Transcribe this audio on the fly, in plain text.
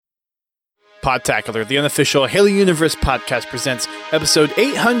Podtacular, the unofficial Halo Universe podcast, presents episode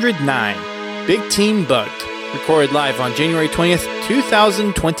 809, Big Team Bugged, recorded live on January 20th,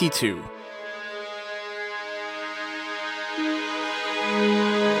 2022.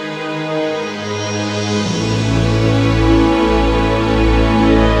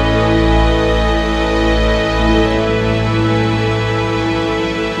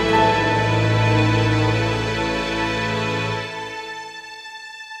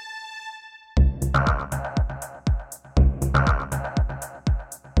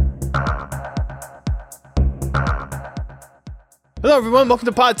 Hello everyone, welcome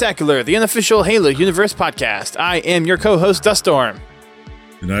to Podtacular, the unofficial Halo Universe podcast. I am your co-host, Duststorm.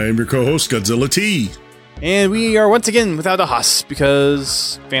 And I am your co-host, Godzilla T. And we are once again without a Haas,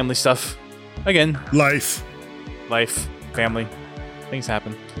 because family stuff. Again. Life, family, things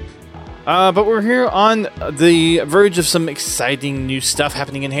happen. But we're here on the verge of some exciting new stuff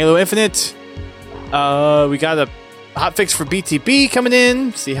happening in Halo Infinite. We got a hotfix for BTB coming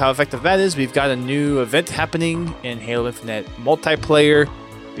in, see how effective that is. We've got a new event happening in Halo Infinite multiplayer.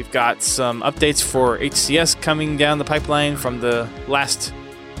 We've got some updates for HCS coming down the pipeline from the last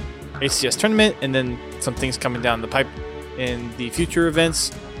HCS tournament, and then some things coming down the pipe in the future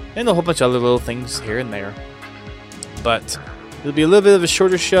events, and a whole bunch of other little things here and there. But it'll be a little bit of a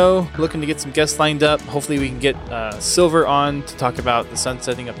shorter show, looking to get some guests lined up. Hopefully we can get Silver on to talk about the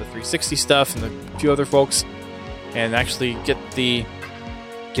sunsetting of the 360 stuff and a few other folks, and actually get the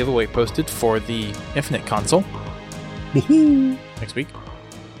giveaway posted for the Infinite console next week.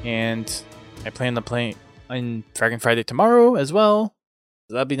 And I plan to play on Dragon Friday tomorrow as well.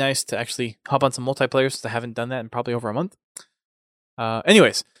 So that'd be nice to actually hop on some multiplayer, since I haven't done that in probably over a month.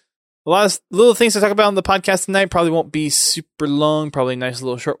 Anyways, a lot of little things to talk about on the podcast tonight. Probably won't be super long. Probably a nice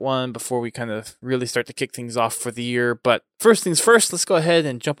little short one before we kind of really start to kick things off for the year. But first things first, let's go ahead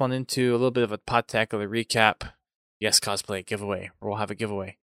and jump on into a little bit of a Podtacular recap. Yes, cosplay giveaway, or we'll have a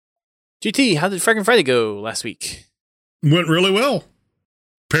giveaway. GT, how did Dragon Friday go last week? Went really well.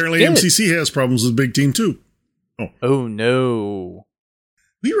 Apparently MCC has problems with Big Team too. Oh no.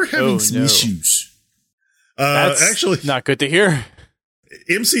 We were having some issues. That's actually not good to hear.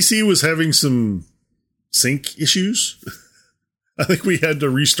 MCC was having some sync issues. I think we had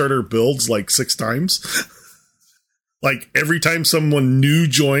to restart our builds like 6 times. Like every time someone new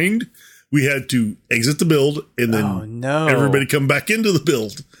joined, we had to exit the build and then everybody come back into the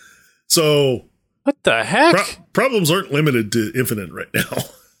build. So what the heck? Problems aren't limited to Infinite right now.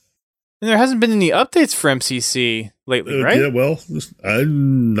 And there hasn't been any updates for MCC lately, right? Yeah, well,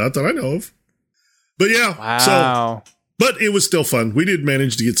 not that I know of. But yeah, wow. But it was still fun. We did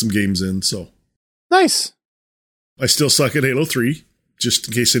manage to get some games in, so. Nice. I still suck at Halo 3, just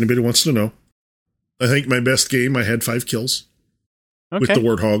in case anybody wants to know. I think my best game, I had 5 kills with the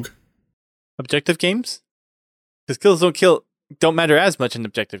Warthog. Objective games? Because kills don't matter as much in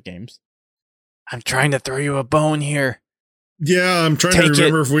objective games. I'm trying to throw you a bone here. Yeah, I'm trying to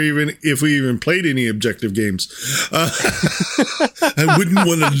remember if we even played any objective games. I wouldn't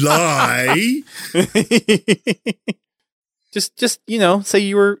want to lie. Just say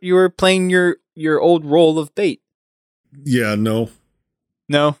you were playing your old role of bait. Yeah, no,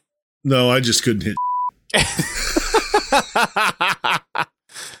 I just couldn't hit.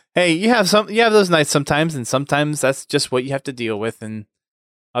 Hey, you have those nights sometimes, and sometimes that's just what you have to deal with, and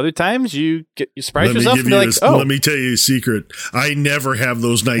other times you surprise yourself and be like, "Oh, let me tell you a secret. I never have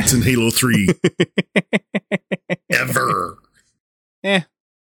those nights in Halo 3. Ever."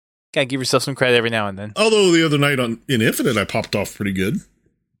 Gotta give yourself some credit every now and then. Although the other night in Infinite, I popped off pretty good.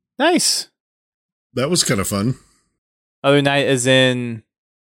 Nice. That was kind of fun. Other night as in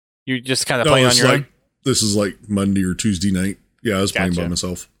you're just kind of playing on your own? This is like Monday or Tuesday night. Yeah, I was playing by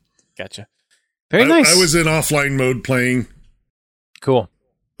myself. Gotcha. Very nice. I was in offline mode playing. Cool.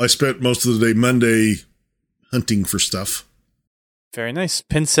 I spent most of the day Monday hunting for stuff. Very nice.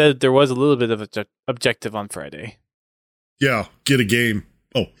 Pin said there was a little bit of an objective on Friday. Yeah, get a game.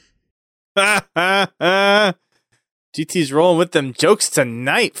 Oh. GT's rolling with them jokes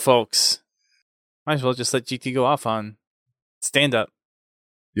tonight, folks. Might as well just let GT go off on stand up.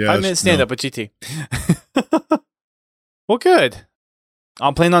 Yeah, 5-minute stand up with GT. Well, good.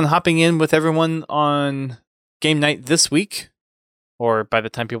 I'll plan on hopping in with everyone on game night this week, or by the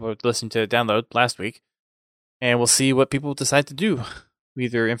time people are listening to the download last week, and we'll see what people decide to do,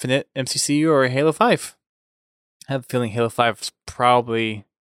 either Infinite, MCC, or Halo 5. I have a feeling Halo 5 is probably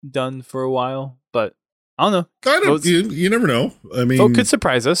done for a while, but I don't know. Kind of. You never know. I mean, Vote could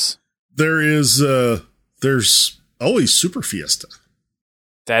surprise us. There's always Super Fiesta.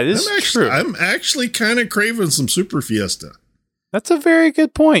 That is true. I'm actually kind of craving some Super Fiesta. That's a very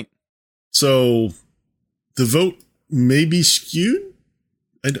good point. So the vote may be skewed.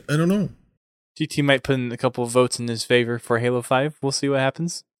 I don't know. GT might put in a couple of votes in his favor for Halo 5. We'll see what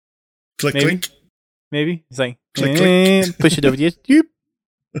happens. Click, Maybe. click. Maybe. It's like, Click, click. push it over to you.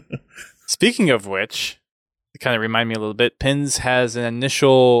 Speaking of which, it kind of reminded me a little bit. Pins has an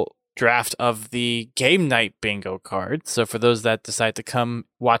initial draft of the game night bingo card. So for those that decide to come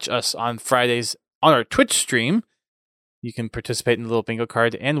watch us on Fridays on our Twitch stream, you can participate in the little bingo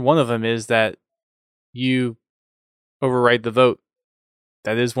card. And one of them is that you override the vote.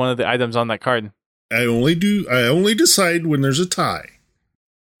 That is one of the items on that card. I only decide when there's a tie.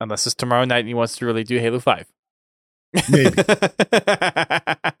 Unless it's tomorrow night and he wants to really do Halo 5. Maybe.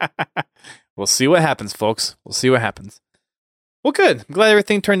 We'll see what happens, folks. We'll see what happens. Well, good. I'm glad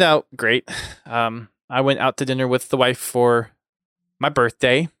everything turned out great. I went out to dinner with the wife for my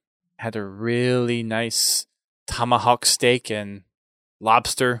birthday. Had a really nice tomahawk steak and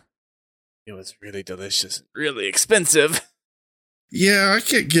lobster. It was really delicious. Really expensive. Yeah, I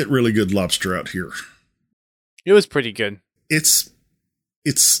can't get really good lobster out here. It was pretty good. It's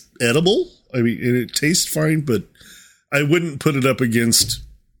edible. I mean, and it tastes fine, but I wouldn't put it up against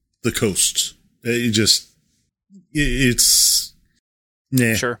the coast. It's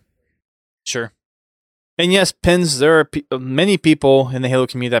nah. Sure. And yes, Pins, there are many people in the Halo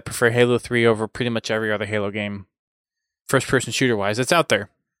community that prefer Halo 3 over pretty much every other Halo game. First-person shooter-wise, it's out there.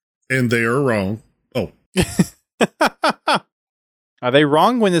 And they are wrong. Oh. Are they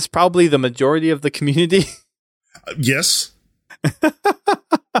wrong when it's probably the majority of the community? Yes.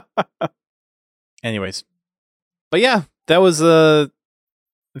 Anyways. But yeah, that was a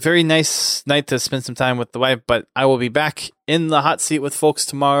very nice night to spend some time with the wife, but I will be back in the hot seat with folks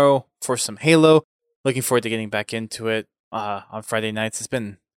tomorrow for some Halo. Looking forward to getting back into it on Friday nights. It's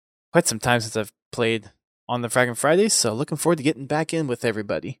been quite some time since I've played on the Fraggin' Fridays, so looking forward to getting back in with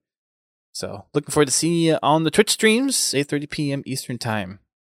everybody. So looking forward to seeing you on the Twitch streams, 8:30 p.m. Eastern Time.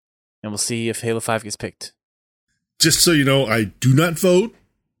 And we'll see if Halo 5 gets picked. Just so you know, I do not vote.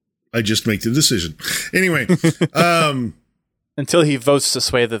 I just make the decision. Anyway. Until he votes to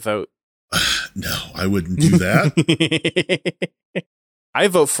sway the vote. No, I wouldn't do that. I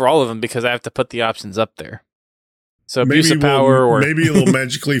vote for all of them because I have to put the options up there. So abuse of power or... Maybe it'll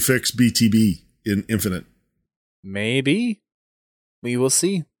magically fix BTB in Infinite. Maybe. We will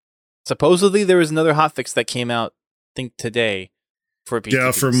see. Supposedly there was another hotfix that came out, I think today, for BTB.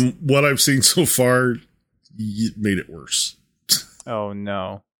 Yeah, from what I've seen so far, it made it worse. Oh,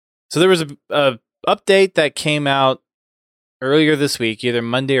 no. So there was a update that came out earlier this week, either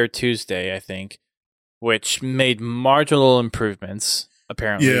Monday or Tuesday, I think, which made marginal improvements,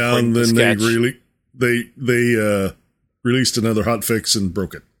 apparently. Yeah, and then they released another hotfix and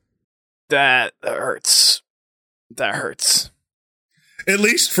broke it. That hurts. That hurts. At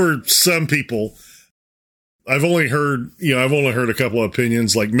least for some people. I've only heard a couple of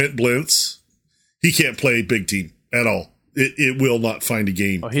opinions, like Mint Blintz. He can't play big team at all. It will not find a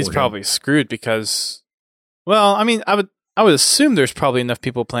game. Well, he's probably screwed because, well, I mean, I would assume there's probably enough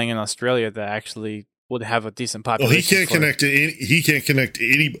people playing in Australia that actually would have a decent population. Well, he can't connect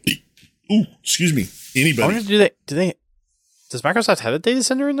to anybody. Ooh, excuse me, anybody. I wonder, does Microsoft have a data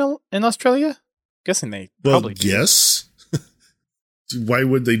center in Australia? I'm guessing they probably do. Yes. Why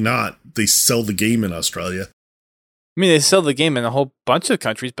would they not? They sell the game in Australia. I mean, they sell the game in a whole bunch of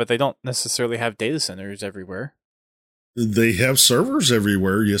countries, but they don't necessarily have data centers everywhere. They have servers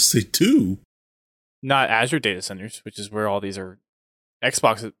everywhere. Yes, they do. Not Azure data centers, which is where all these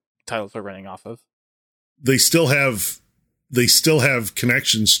Xbox titles are running off of. They still have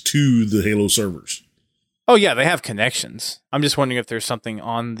connections to the Halo servers. Oh yeah, they have connections. I'm just wondering if there's something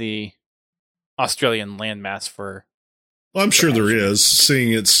on the Australian landmass for... Well, I'm sure there is,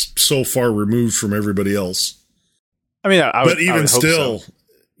 seeing it's so far removed from everybody else. I mean, I would even still,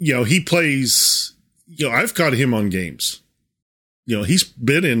 so. He plays. I've caught him on games. He's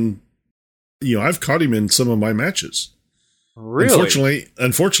been in. I've caught him in some of my matches. Really?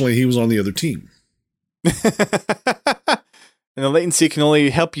 Unfortunately, he was on the other team. And the latency can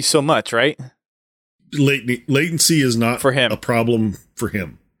only help you so much, right? Latency is not for him. A problem for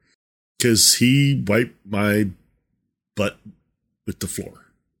him because he wiped my butt with the floor.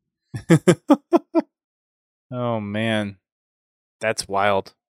 Oh man, that's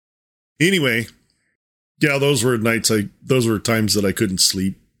wild. Anyway, yeah, those were times that I couldn't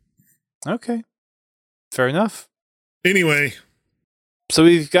sleep. Okay, fair enough. Anyway, so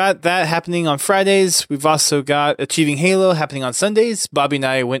we've got that happening on Fridays. We've also got Achieving Halo happening on Sundays. Bobby and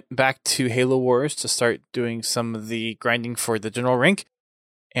I went back to Halo Wars to start doing some of the grinding for the general rank.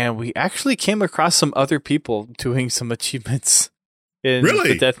 And we actually came across some other people doing some achievements in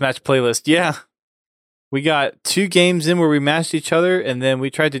Really? the deathmatch playlist. Yeah. We got 2 games in where we matched each other, and then we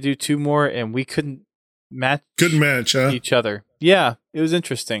tried to do 2 more, and we couldn't match Huh? each other. Yeah, it was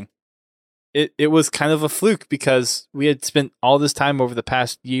interesting. It was kind of a fluke because we had spent all this time over the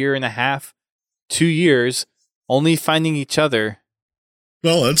past year and a half, 2 years, only finding each other.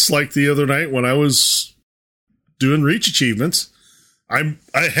 Well, it's like the other night when I was doing Reach achievements. I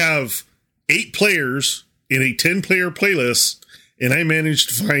have 8 players in a 10-player playlist, and I managed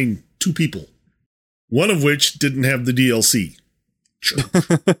to find 2 people. One of which didn't have the DLC. Sure.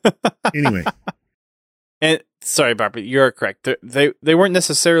 Anyway. And sorry, Barbara, you're correct. They weren't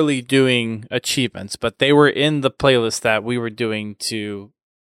necessarily doing achievements, but they were in the playlist that we were doing to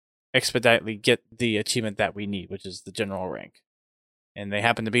expeditely get the achievement that we need, which is the general rank. And they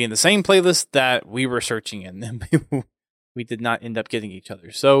happened to be in the same playlist that we were searching in, and we did not end up getting each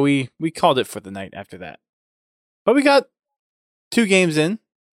other. So we called it for the night after that. But we got 2 games in.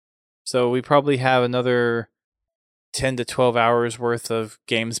 So we probably have another 10 to 12 hours worth of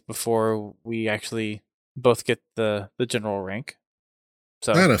games before we actually both get the general rank.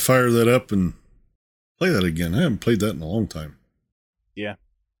 So I gotta fire that up and play that again. I haven't played that in a long time. Yeah.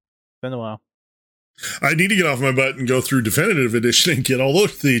 Been a while. I need to get off my butt and go through Definitive Edition and get all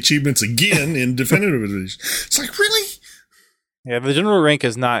the achievements again in Definitive Edition. It's like, really? Yeah, the general rank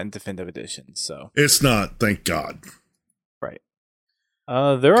is not in Definitive Edition, so. It's not, thank God. Right.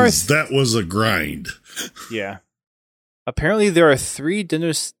 There are that was a grind. Yeah. Apparently there are 3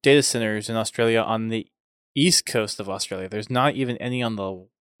 data centers in Australia on the east coast of Australia. There's not even any on the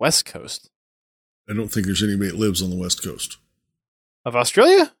west coast. I don't think there's anybody that lives on the west coast. Of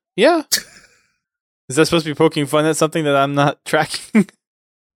Australia? Yeah. Is that supposed to be poking fun at something that I'm not tracking?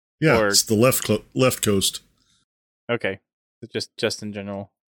 Yeah, Or- it's the left coast. Okay. Just in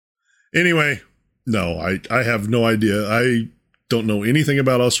general. Anyway, no, I have no idea. I don't know anything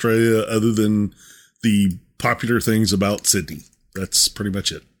about Australia other than the popular things about Sydney. That's pretty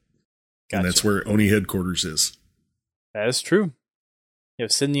much it. Gotcha. And that's where Oni headquarters is. That is true. You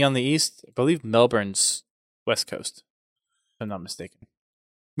have Sydney on the east. I believe Melbourne's west coast, if I'm not mistaken.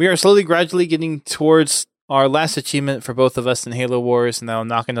 We are slowly, gradually getting towards our last achievement for both of us in Halo Wars, and that'll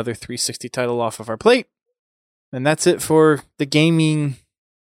knock another 360 title off of our plate. And that's it for the gaming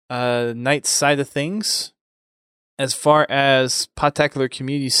night side of things. As far as Podtacular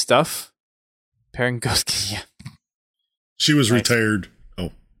community stuff, Perrin Ghost, yeah. She was Nice. retired.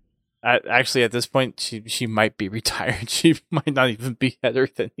 Oh, Actually, at this point, she might be retired. She might not even be at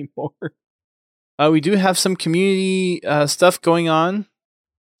Earth anymore. We do have some community stuff going on.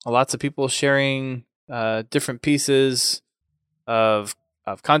 Lots of people sharing different pieces of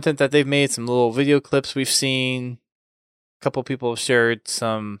content that they've made. Some little video clips we've seen. A couple people have shared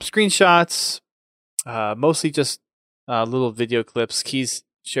some screenshots. Mostly just little video clips. Keys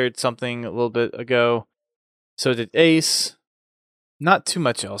shared something a little bit ago. So did Ace. Not too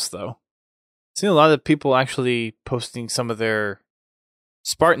much else, though. Seen a lot of people actually posting some of their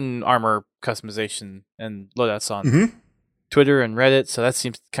Spartan armor customization and loadouts on Twitter and Reddit, so that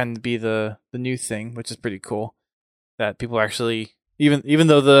seems to kind of be the new thing, which is pretty cool. That people are actually, even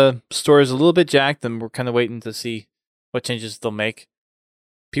though the store is a little bit jacked and we're kind of waiting to see what changes they'll make,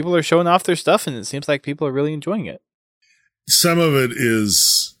 people are showing off their stuff, and it seems like people are really enjoying it. some of it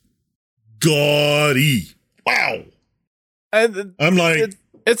is gaudy. Wow. I'm like,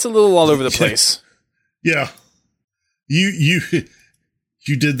 it's a little all over the place. yeah. You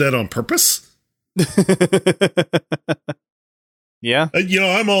did that on purpose? Yeah.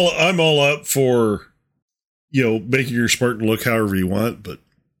 I'm all up for, making your Spartan look however you want, but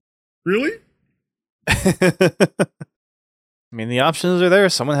really? I mean, the options are there.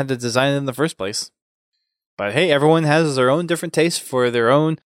 Someone had to design it in the first place. But hey, everyone has their own different taste for their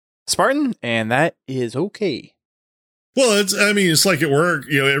own Spartan, and that is okay. Well, it's like at work,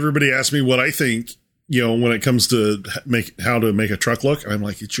 everybody asks me what I think, when it comes to how to make a truck look. I'm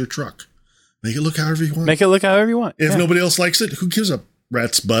like, it's your truck. Make it look however you want. Make it look however you want. If nobody else likes it, who gives a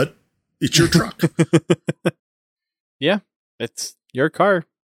rat's butt? It's your truck. Yeah, it's your car.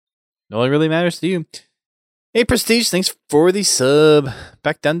 It only really matters to you. Hey, Prestige, thanks for the sub.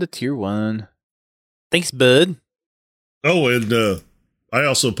 Back down to tier 1. Thanks, bud. Oh, and I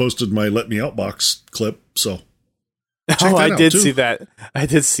also posted my Let Me Out box clip, so. Oh, I did see that. I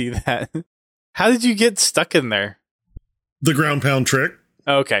did see that. How did you get stuck in there? The ground pound trick.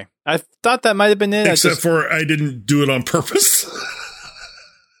 Okay. I thought that might have been it. Except for I didn't do it on purpose.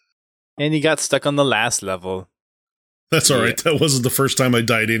 And you got stuck on the last level. That's all right. That wasn't the first time I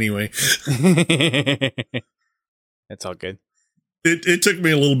died anyway. It's all good. It took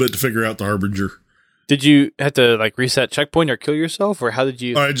me a little bit to figure out the Harbinger. Did you have to like reset checkpoint or kill yourself, or how did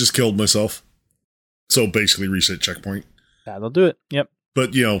you? I just killed myself. So basically reset checkpoint. That'll do it. Yep.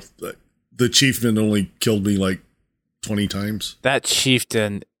 But, you know, the chieftain only killed me like 20 times. That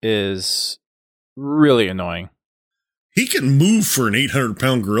chieftain is really annoying. He can move for an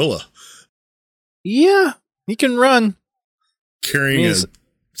 800-pound gorilla. Yeah, he can run. Carrying a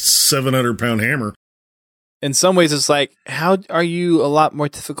 700-pound hammer. In some ways, it's like, how are you a lot more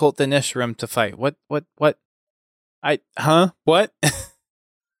difficult than Escharum to fight? What? What?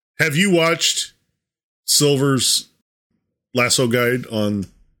 Have you watched Silver's lasso guide on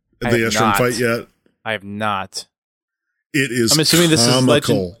the Escharum fight yet? I have not. It is. I'm assuming this is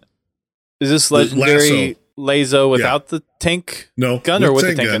legend. Is this legendary lasso without the tank gun or with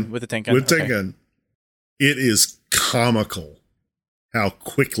the tank gun? With the tank gun. With tank gun. It is comical how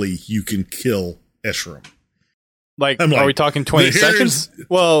quickly you can kill Escharum. Like, are we talking 20 seconds?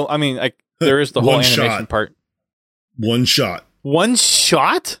 Well, I mean, there is the whole animation part. One shot. One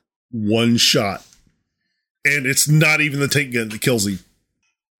shot? One shot. And it's not even the tank gun that kills him.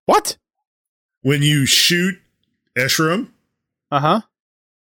 What? When you shoot Escharum, of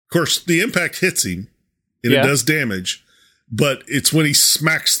course, the impact hits him, and it does damage, but it's when he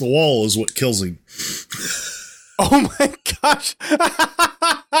smacks the wall is what kills him. Oh my gosh.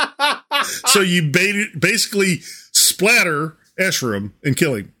 So you basically splatter Escharum and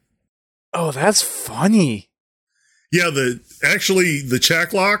kill him. Oh, that's funny. Yeah, the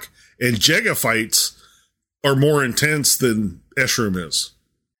Chaklock and Jega fights are more intense than Escharum is.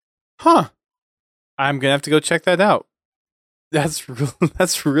 Huh. I'm going to have to go check that out. That's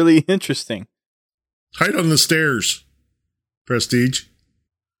really interesting. Hide on the stairs, Prestige.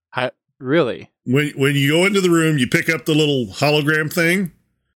 Really? When you go into the room, you pick up the little hologram thing.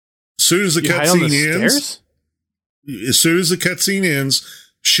 As soon as the cutscene ends,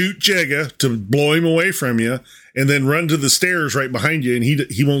 shoot Jega to blow him away from you, and then run to the stairs right behind you, and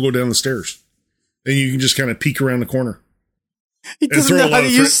he won't go down the stairs. And you can just kind of peek around the corner. He doesn't know how to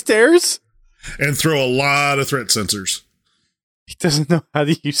use stairs? And throw a lot of threat sensors. He doesn't know how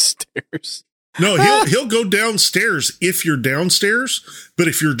to use stairs. No, he'll go downstairs if you're downstairs, but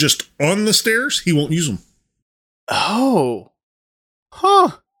if you're just on the stairs, he won't use them. Oh.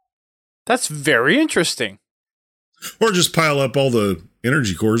 Huh. That's very interesting. Or just pile up all the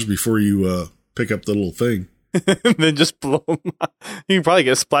energy cores before you pick up the little thing. And then just blow them up. You can probably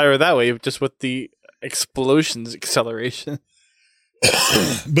get a splatter that way, just with the explosions acceleration.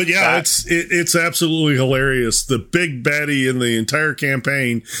 But yeah, it's absolutely hilarious. The big baddie in the entire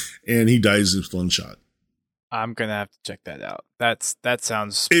campaign, and he dies with one shot. I'm gonna have to check that out. That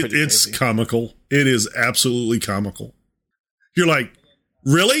sounds pretty it's crazy. Comical. It is absolutely comical. You're like,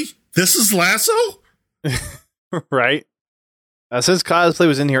 really? This is Lasso? Right? Since Cosplay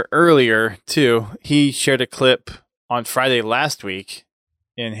was in here earlier too, he shared a clip on Friday last week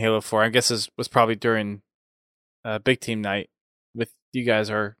in Halo 4. I guess this was probably during Big Team Night with you guys,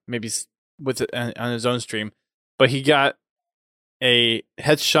 or maybe with it on his own stream. But he got a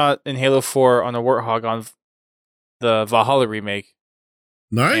headshot in Halo 4 on a Warthog on the Valhalla remake.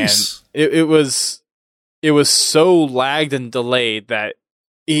 Nice. And it was so lagged and delayed that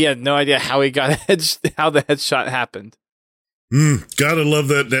he had no idea how he got how the headshot happened. Gotta love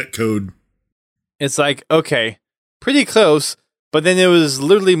that netcode. It's like, okay, pretty close, but then it was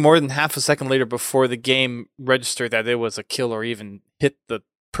literally more than half a second later before the game registered that it was a kill or even hit the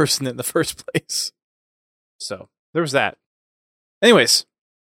person in the first place. So there was that. Anyways,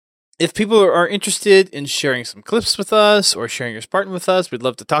 if people are interested in sharing some clips with us or sharing your Spartan with us, we'd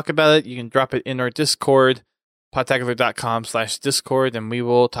love to talk about it. You can drop it in our Discord, podtacular.com/Discord, and we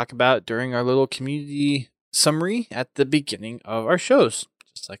will talk about it during our little community summary at the beginning of our shows,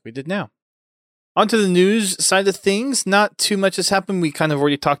 just like we did now. On to the news side of things. Not too much has happened. We kind of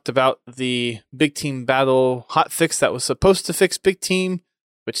already talked about the Big Team Battle hotfix that was supposed to fix Big Team,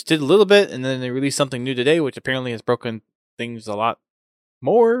 which did a little bit, and then they released something new today, which apparently has broken things a lot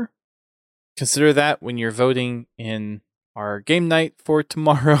more. Consider that when you're voting in our game night for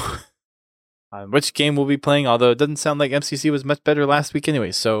tomorrow on which game we'll be playing, although it doesn't sound like MCC was much better last week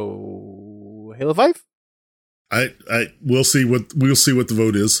anyway. So Halo 5? We'll see what the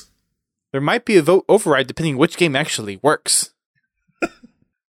vote is. There might be a vote override depending which game actually works.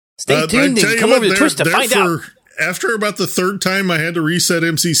 Stay tuned and come over to Twitch to find out. After about the third time I had to reset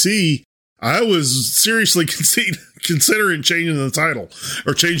MCC, I was seriously considering changing the title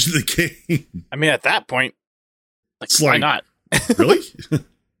or changing the game. I mean, at that point, why not? Really?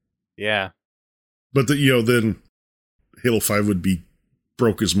 Yeah. But then Halo 5 would be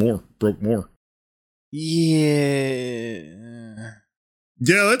broke more. Yeah.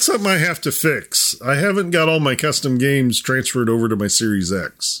 Yeah, that's something I have to fix. I haven't got all my custom games transferred over to my Series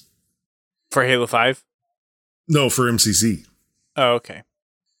X. For Halo 5? No, for MCC. Oh, okay.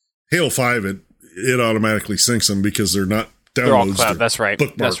 Halo 5, it automatically syncs them because they're not downloads. They're all cloud. That's right.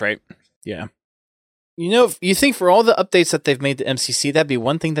 Bookmark. That's right. Yeah. You know, you think for all the updates that they've made to MCC, that'd be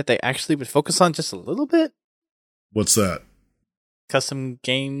one thing that they actually would focus on just a little bit? What's that? Custom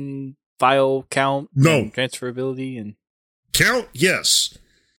game file count? No. And transferability and... Count? Yes.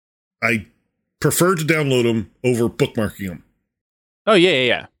 I prefer to download them over bookmarking them. Oh,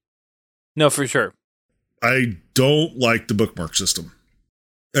 yeah. No, for sure. I don't like the bookmark system.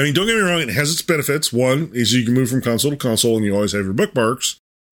 I mean, don't get me wrong, it has its benefits. One is you can move from console to console and you always have your bookmarks.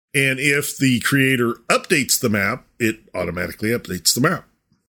 And if the creator updates the map, it automatically updates the map.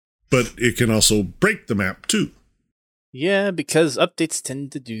 But it can also break the map too. Yeah, because updates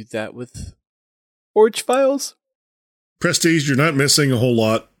tend to do that with Forge files. Prestige, you're not missing a whole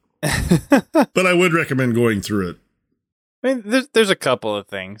lot, but I would recommend going through it. I mean, there's a couple of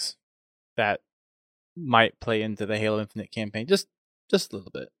things that might play into the Halo Infinite campaign. Just a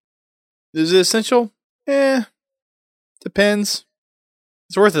little bit. Is it essential? Depends.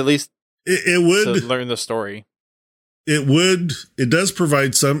 It's worth at least it would to learn the story. It does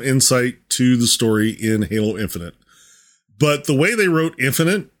provide some insight to the story in Halo Infinite. But the way they wrote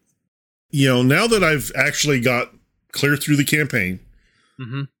Infinite, now that I've actually got clear through the campaign,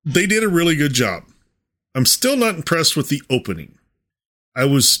 they did a really good job. I'm still not impressed with the opening. I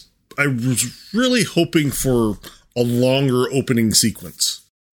was really hoping for a longer opening sequence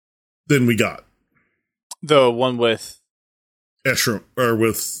than we got. The one with Eshram, or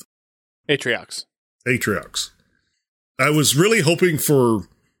with Atriox. I was really hoping for,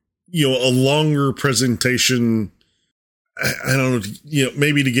 a longer presentation. I don't know,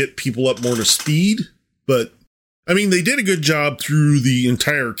 maybe to get people up more to speed, but I mean, they did a good job through the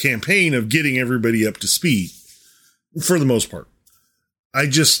entire campaign of getting everybody up to speed for the most part. I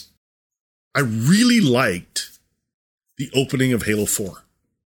really liked the opening of Halo 4.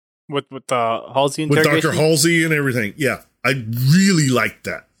 With Halsey with interrogation? Dr. Halsey and everything. Yeah, I really liked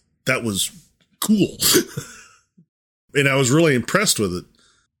that. That was cool. And I was really impressed with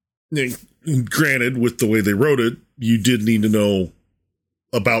it. Granted, with the way they wrote it, you did need to know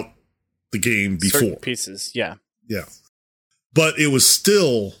about the game before. Certain pieces, yeah. Yeah. But it was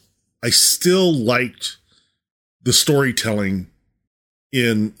I still liked the storytelling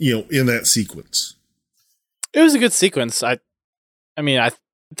in that sequence. It was a good sequence. I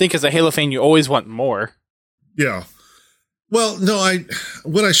think as a Halo fan, you always want more. Yeah. Well, no,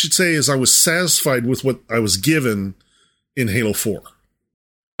 what I should say is I was satisfied with what I was given in Halo 4.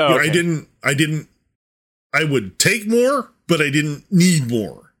 Oh, okay. I would take more, but I didn't need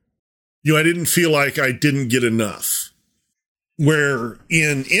more. I didn't feel like I didn't get enough. Where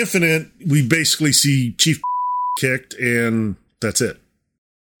in Infinite, we basically see Chief kicked and that's it.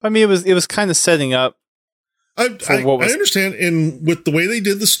 I mean, it was kind of setting up. I understand, and with the way they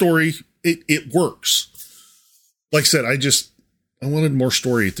did the story, it works. Like I said, I wanted more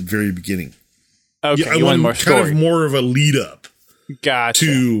story at the very beginning. Okay, I wanted more story. Kind of more of a lead up. Gotcha.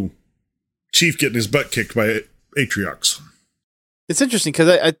 To Chief getting his butt kicked by Atriox. It's interesting because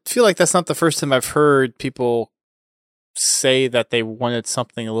I feel like that's not the first time I've heard people say that they wanted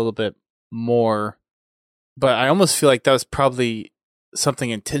something a little bit more, but I almost feel like that was probably something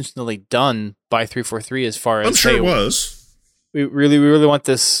intentionally done by 343 as far as I'm sure it was. We really want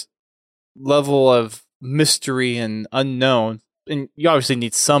this level of mystery and unknown, and you obviously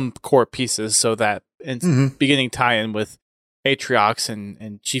need some core pieces so that beginning tie-in with Atriox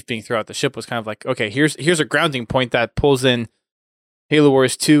and Chief being throughout the ship was kind of like, okay, here's a grounding point that pulls in Halo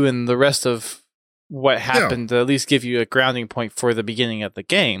Wars 2 and the rest of what happened to at least give you a grounding point for the beginning of the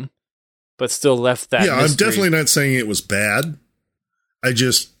game, but still left that mystery. I'm definitely not saying it was bad.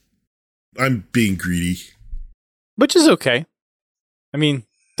 I'm being greedy. Which is okay. I mean,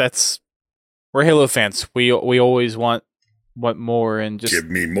 we're Halo fans. We always want more and just... Give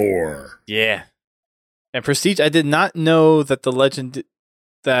me more. Yeah. And Prestige, I did not know that the legend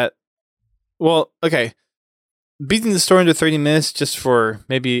that... Well, okay. Beating the story into 30 minutes just for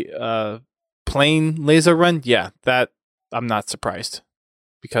maybe a plain laser run, yeah, that I'm not surprised.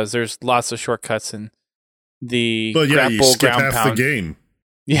 Because there's lots of shortcuts and the grapple you skip ground half pound. The game.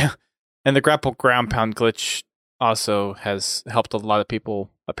 Yeah. And the grapple ground pound glitch also has helped a lot of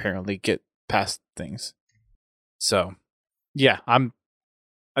people apparently get past things. So, yeah, I'm...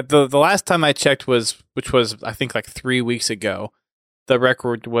 The last time I checked which was I think like 3 weeks ago, the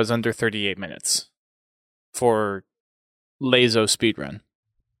record was under 38 minutes for Lazo speedrun.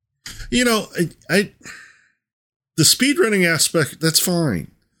 I the speedrunning aspect, that's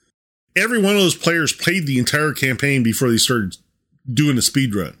fine. Every one of those players played the entire campaign before they started doing the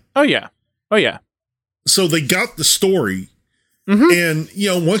speedrun. Oh, yeah. Oh, yeah. So they got the story. And,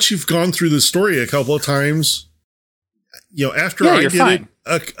 once you've gone through the story a couple of times, after I did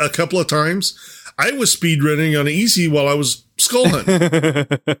it a couple of times, I was speedrunning on easy while I was skull hunting.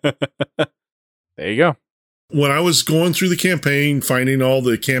 There you go. When I was going through the campaign, finding all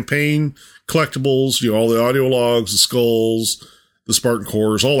the campaign collectibles, all the audio logs, the skulls, the Spartan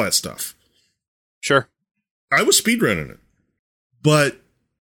cores, all that stuff. Sure. I was speedrunning it. But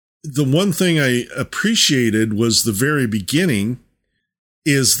the one thing I appreciated was the very beginning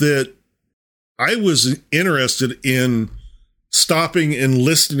is that I was interested in stopping and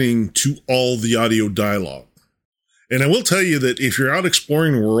listening to all the audio dialogue. And I will tell you that if you're out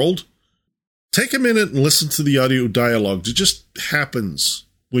exploring the world, take a minute and listen to the audio dialogue. It just happens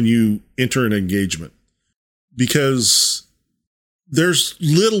when you enter an engagement, because there's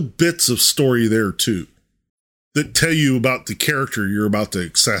little bits of story there too that tell you about the character you're about to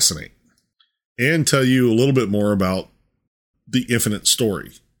assassinate and tell you a little bit more about the Infinite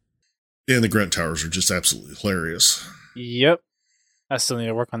story. And the Grunt Towers are just absolutely hilarious. Yep. I still need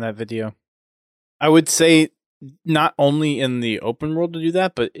to work on that video. I would say not only in the open world to do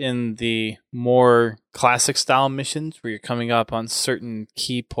that, but in the more classic style missions where you're coming up on certain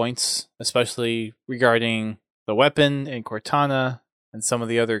key points, especially regarding the weapon and Cortana and some of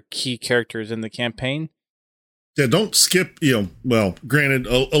the other key characters in the campaign. Yeah, don't skip, granted,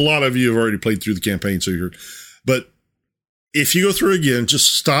 a lot of you have already played through the campaign, but if you go through again,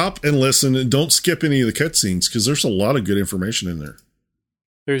 just stop and listen and don't skip any of the cutscenes, because there's a lot of good information in there.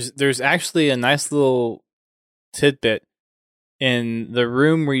 There's actually a nice little tidbit in the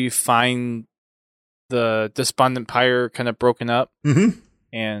room where you find the Despondent Pyre kind of broken up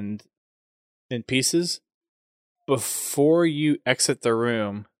and in pieces. Before you exit the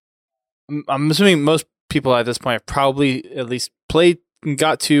room, I'm assuming most people at this point have probably at least played and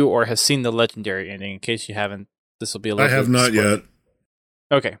got to or has seen the legendary ending. In case you haven't, this will be a little I have not yet.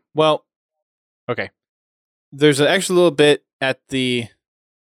 Okay. Well, okay. There's an extra little bit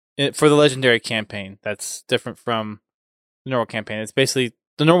for the legendary campaign that's different from the normal campaign. It's basically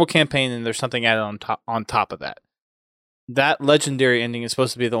the normal campaign, and there's something added on top of that. That legendary ending is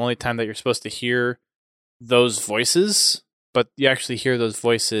supposed to be the only time that you're supposed to hear those voices, but you actually hear those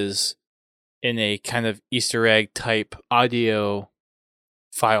voices in a kind of Easter egg type audio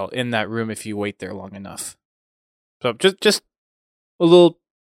file in that room if you wait there long enough. So just a little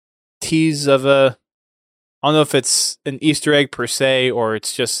tease of I don't know if it's an Easter egg per se, or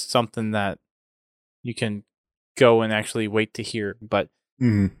it's just something that you can go and actually wait to hear. But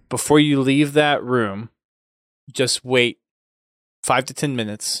before you leave that room, just wait 5 to 10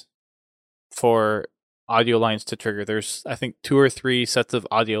 minutes for audio lines to trigger. There's, I think, 2 or 3 sets of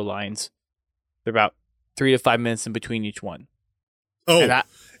audio lines. They're about 3 to 5 minutes in between each one. Oh, and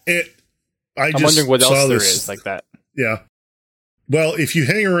I'm just wondering what else there this. is like that. Yeah. Well, if you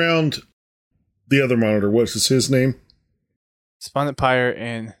hang around the other monitor, what's his name? Despondent Pyre,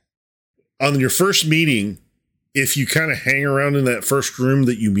 and on your first meeting, if you kind of hang around in that first room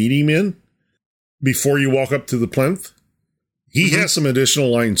that you meet him in before you walk up to the plinth, he has some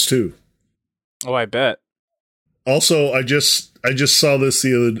additional lines too. Oh, I bet. Also, I just saw this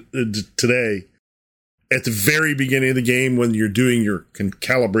today. At the very beginning of the game, when you're doing your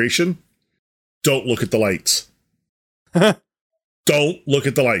calibration, don't look at the lights. Don't look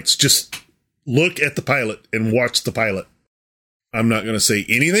at the lights. Just look at the pilot and watch the pilot. I'm not going to say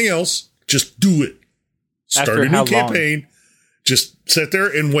anything else. Just do it. Start a new campaign. Just sit there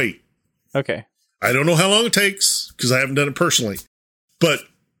and wait. Okay. I don't know how long it takes because I haven't done it personally. But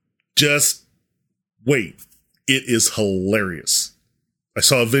just wait. It is hilarious. I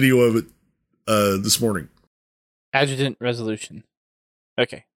saw a video of it this morning. Adjutant resolution.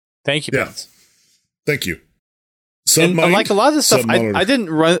 Okay. Thank you, Pence. Thank you. And like a lot of the stuff, I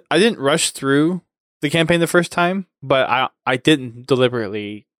didn't rush through the campaign the first time, but I didn't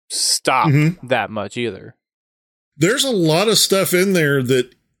deliberately stop that much either. There's a lot of stuff in there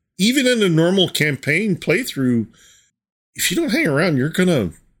that even in a normal campaign playthrough, if you don't hang around, you're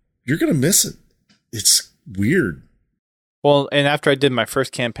gonna miss it. It's weird. Well, and after I did my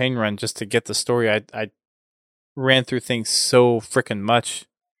first campaign run just to get the story, I ran through things so freaking much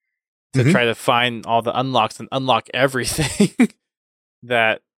to try to find all the unlocks and unlock everything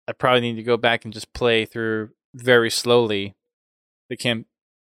that I probably need to go back and just play through very slowly the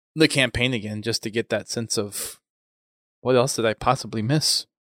campaign again just to get that sense of what else did I possibly miss.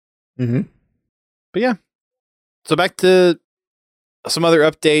 But yeah. So back to some other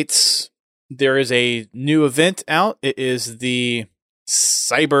updates. there is a new event out. It is the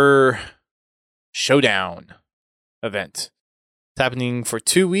Cyber Showdown event. It's happening for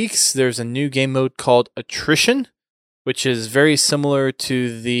 2 weeks. There's a new game mode called Attrition, which is very similar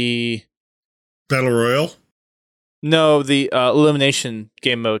to the Battle Royale? No, the elimination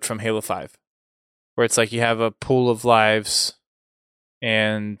game mode from Halo 5, where it's like you have a pool of lives,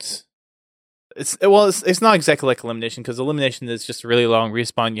 and it's not exactly like elimination, because elimination is just a really long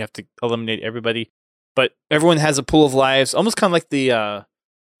respawn. You have to eliminate everybody, but everyone has a pool of lives, almost kind of like the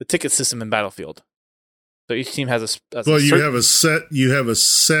ticket system in Battlefield. So each team has you have a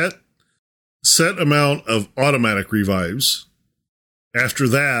set amount of automatic revives. After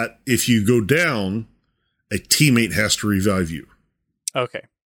that, if you go down, a teammate has to revive you. Okay.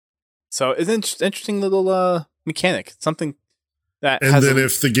 So it's an interesting little mechanic. Something that and then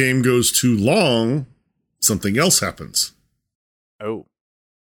if the game goes too long, something else happens. Oh.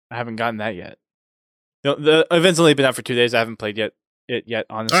 I haven't gotten that yet. The event's only been out for 2 days. I haven't played it yet,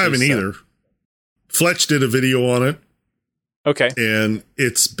 honestly. I haven't either. Fletch did a video on it. Okay. And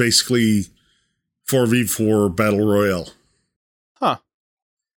it's basically 4v4 Battle Royale. Huh.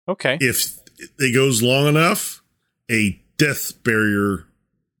 Okay. If it goes long enough, a death barrier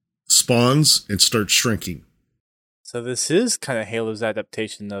spawns and starts shrinking. So this is kind of Halo's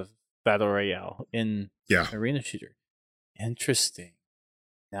adaptation of Battle Royale in Arena Shooter. Interesting.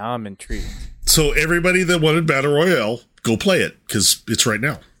 Now I'm intrigued. So everybody that wanted Battle Royale, go play it, because it's right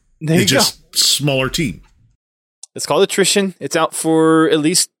now. There you go. Just smaller team. It's called Attrition. It's out for at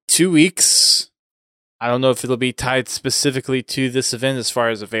least 2 weeks. I don't know if it'll be tied specifically to this event as far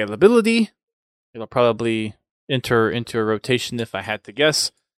as availability. It'll probably enter into a rotation if I had to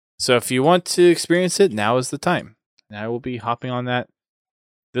guess. So if you want to experience it, now is the time. And I will be hopping on that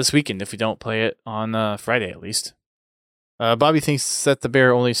this weekend if we don't play it on Friday at least. Bobby thinks that the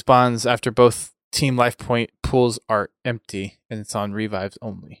bear only spawns after both team life point pools are empty and it's on revives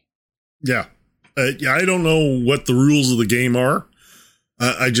only. Yeah. I don't know what the rules of the game are.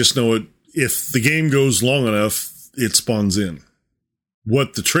 I just know it. If the game goes long enough, it spawns in.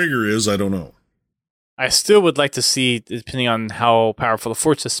 What the trigger is, I don't know. I still would like to see, depending on how powerful the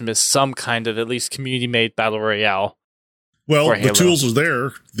Forge system is, some kind of at least community-made Battle Royale. Well, the tools are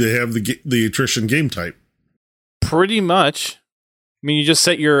there. They have the attrition game type. Pretty much. I mean, you just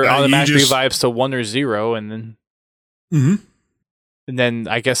set your automatic revives to 1 or 0, and then... Mm-hmm. And then,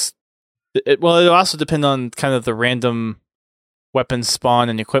 I guess... It'll also depend on kind of the random weapon spawn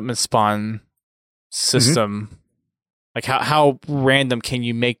and equipment spawn system. Mm-hmm. Like, how random can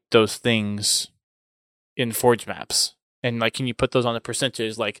you make those things in Forge maps? And, like, can you put those on a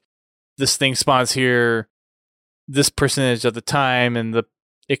percentage? Like, this thing spawns here this percentage of the time, and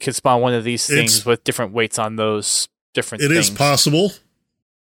it could spawn one of these things with different weights on those different things. It is possible.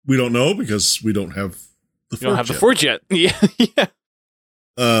 We don't know because we don't have the Forge yet. You don't have the Forge yet. Yeah.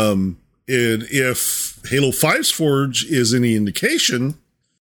 And if Halo 5's Forge is any indication,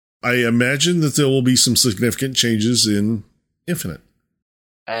 I imagine that there will be some significant changes in Infinite.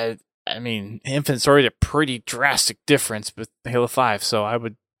 I mean, Infinite's already a pretty drastic difference with Halo 5, so I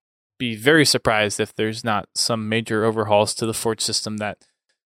would be very surprised if there's not some major overhauls to the Forge system that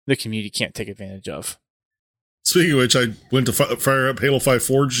the community can't take advantage of. Speaking of which, I went to fire up Halo 5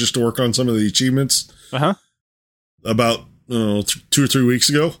 Forge just to work on some of the achievements about 2 or 3 weeks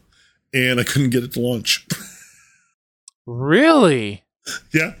ago, and I couldn't get it to launch. Really?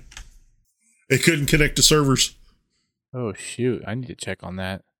 Yeah. It couldn't connect to servers. Oh, shoot. I need to check on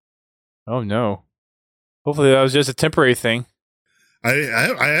that. Oh, no. Hopefully that was just a temporary thing. I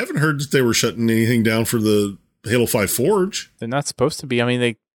haven't heard that they were shutting anything down for the Halo 5 Forge. They're not supposed to be. I mean,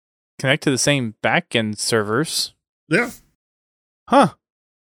 they connect to the same backend servers. Yeah. Huh.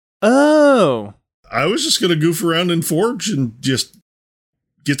 Oh. I was just going to goof around in Forge and just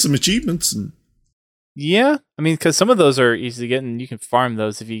get some achievements. Yeah. I mean, because some of those are easy to get, and you can farm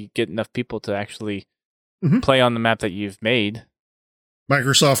those if you get enough people to actually play on the map that you've made.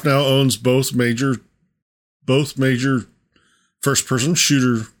 Microsoft now owns both major first-person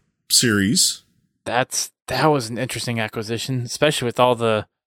shooter series. That was an interesting acquisition, especially with all the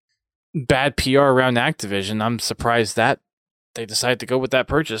bad PR around Activision. I'm surprised that they decided to go with that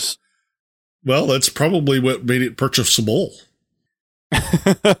purchase. Well, that's probably what made it purchasable.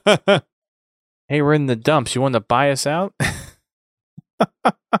 Hey, we're in the dumps. You want to buy us out?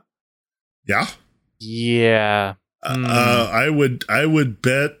 Yeah. Yeah. I would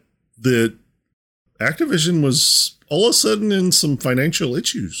bet that Activision was all of a sudden in some financial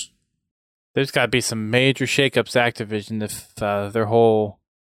issues. There's got to be some major shakeups at Activision if their whole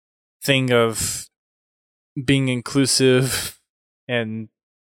thing of being inclusive and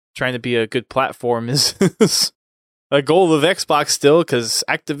trying to be a good platform is a goal of Xbox still, because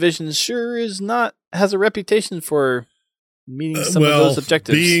Activision sure has a reputation for meeting some of those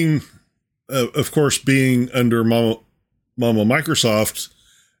objectives. Of course, being under Mama Microsoft,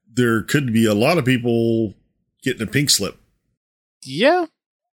 there could be a lot of people getting a pink slip. Yeah,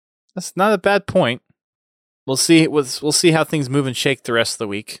 that's not a bad point. We'll see. We'll see how things move and shake the rest of the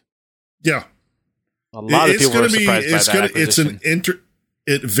week. Yeah, a lot of people are surprised by that acquisition.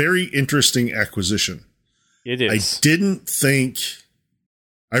 It's a very interesting acquisition. It is.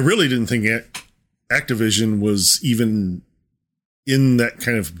 I really didn't think Activision was even in that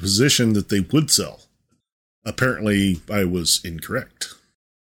kind of position that they would sell. Apparently, I was incorrect.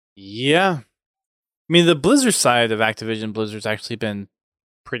 Yeah. I mean, the Blizzard side of Activision Blizzard's actually been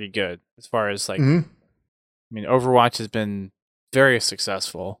pretty good as far as like, I mean, Overwatch has been very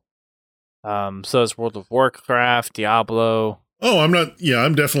successful. So is World of Warcraft, Diablo. Oh, I'm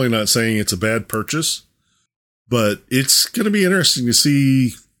definitely not saying it's a bad purchase, but it's going to be interesting to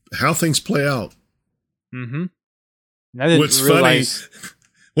see how things play out. Mm-hmm.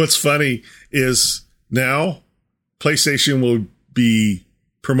 What's funny is now PlayStation will be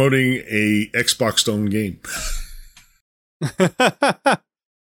promoting a Xbox-owned game.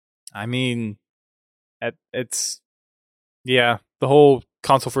 I mean, it's the whole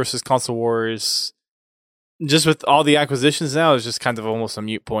console versus console wars, just with all the acquisitions now, is just kind of almost a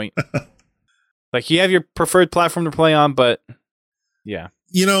mute point. Like, you have your preferred platform to play on, but yeah.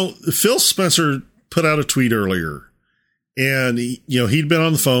 Phil Spencer put out a tweet earlier, and he'd been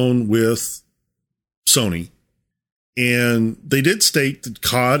on the phone with Sony, and they did state that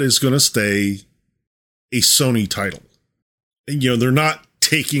COD is going to stay a Sony title. And, they're not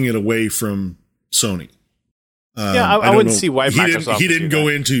taking it away from Sony. I wouldn't see why Microsoft. He didn't go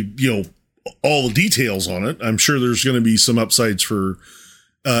into all the details on it. I'm sure there's going to be some upsides for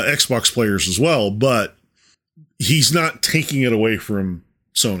Xbox players as well, but he's not taking it away from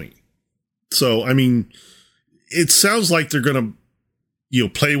Sony. So, I mean, it sounds like they're going to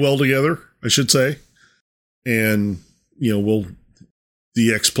play well together, I should say. And,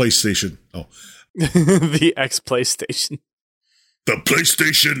 the X PlayStation. Oh, the X PlayStation. The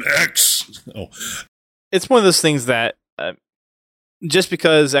PlayStation X. Oh, it's one of those things that just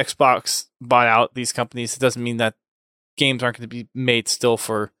because Xbox bought out these companies, it doesn't mean that games aren't going to be made still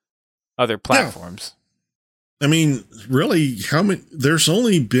for other platforms. Yeah. I mean, really, there's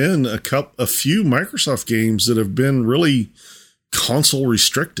only been a few Microsoft games that have been really console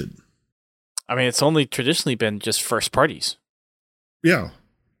restricted. I mean, it's only traditionally been just first parties. Yeah.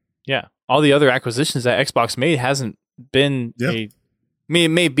 Yeah. All the other acquisitions that Xbox made hasn't been it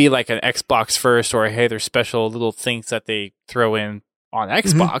may be like an Xbox first, or hey, there's special little things that they throw in on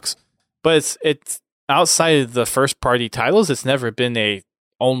Xbox, but it's outside of the first party titles. It's never been a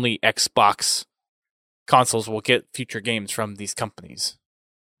only Xbox consoles will get future games from these companies.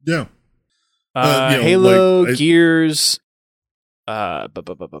 Yeah. Halo, Gears,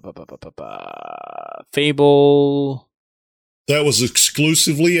 Fable. That was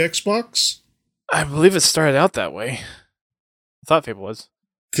exclusively Xbox? I believe it started out that way. I thought Fable was.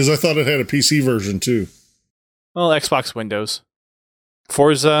 Because I thought it had a PC version too. Well, Xbox Windows.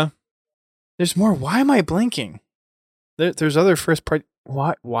 Forza. There's more. Why am I blanking? There's other first party.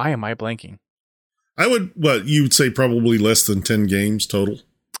 Why am I blanking? You would say probably less than 10 games total.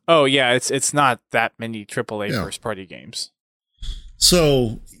 Oh yeah, it's not that many AAA first party games.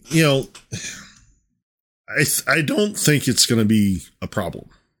 So, I don't think it's going to be a problem.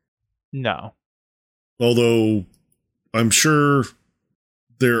 No. Although I'm sure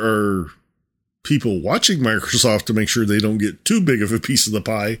there are people watching Microsoft to make sure they don't get too big of a piece of the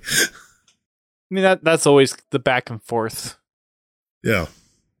pie. I mean, that's always the back and forth. Yeah.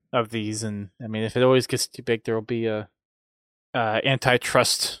 Of these, and I mean, if it always gets too big, there will be a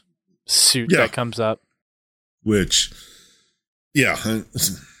antitrust suit that comes up. Which, yeah.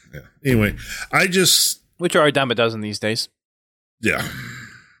 Anyway, which are a dime a dozen these days. Yeah,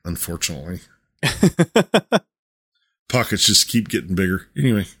 unfortunately, pockets just keep getting bigger.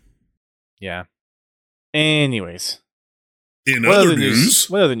 Anyway, yeah. Anyways, what other news?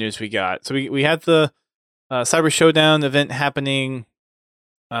 What other news we got? So we had the Cyber Showdown event happening.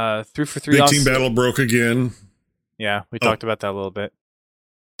 3-for-3 Big Team Battle broke again. Yeah, we talked about that a little bit.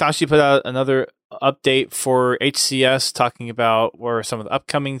 Tashi put out another update for HCS talking about where some of the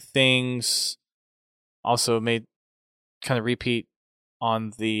upcoming things. Also made kind of repeat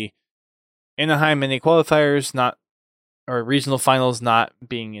on the Anaheim mini qualifiers or regional finals not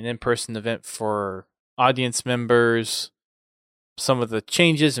being an in-person event for audience members. Some of the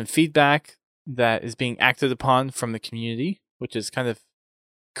changes and feedback that is being acted upon from the community, which is kind of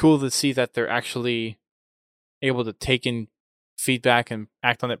cool to see that they're actually able to take in feedback and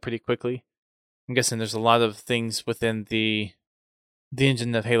act on it pretty quickly. I'm guessing there's a lot of things within the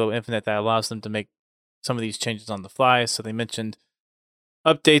engine of Halo Infinite that allows them to make some of these changes on the fly. So they mentioned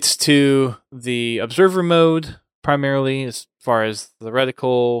updates to the observer mode, primarily as far as the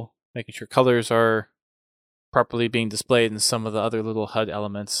reticle, making sure colors are properly being displayed, and some of the other little HUD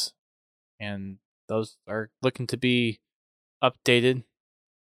elements. And those are looking to be updated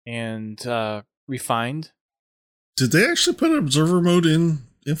and refined. Did they actually put observer mode in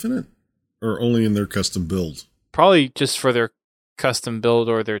Infinite? Or only in their custom build? Probably just for their custom build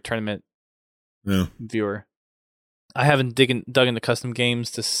or their tournament viewer. I haven't dug into custom games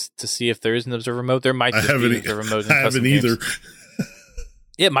to see if there is an observer mode. There might just be an observer mode in I haven't either.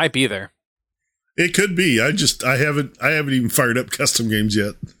 It might be there. It could be. I haven't even fired up custom games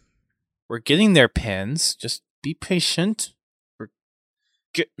yet. We're getting there, Pins. Just be patient. We're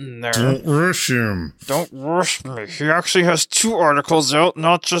getting there. Don't rush him. Don't rush me. He actually has 2 articles out,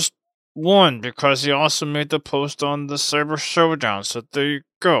 not just 1, because he also made the post on the Cyber Showdown. So there you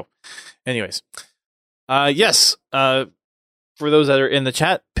go. Anyways, yes. For those that are in the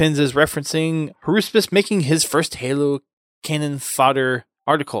chat, Pins is referencing Haruspis making his first Halo cannon fodder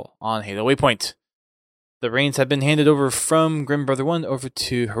article on Halo Waypoint. The reins have been handed over from Grim Brother 1 over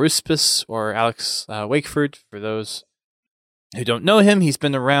to Haruspis, or Alex Wakeford. For those who don't know him, he's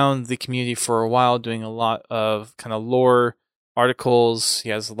been around the community for a while, doing a lot of kind of lore articles. He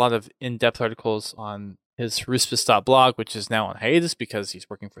has a lot of in-depth articles on his Haruspis.blog, which is now on hiatus because he's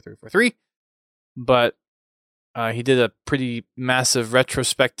working for 343. But he did a pretty massive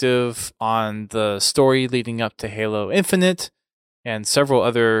retrospective on the story leading up to Halo Infinite, and several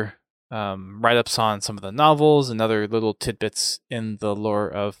other write-ups on some of the novels and other little tidbits in the lore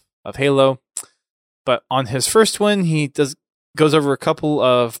of Halo. But on his first one, he goes over a couple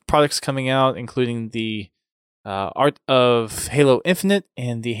of products coming out, including the Art of Halo Infinite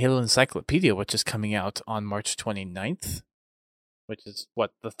and the Halo Encyclopedia, which is coming out on March 29th, which is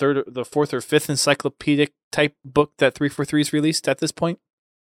the 4th or 5th encyclopedic type book that 343's released at this point.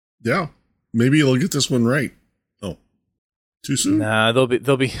 Yeah, maybe he'll get this one right. Oh, too soon? Nah,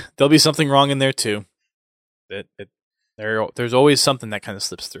 there'll be something wrong in there too. There's always something that kind of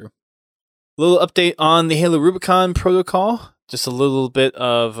slips through. A little update on the Halo Rubicon protocol. Just a little bit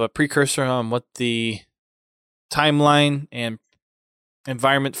of a precursor on what the timeline and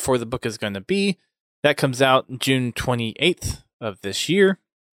environment for the book is going to be. That comes out June 28th of this year.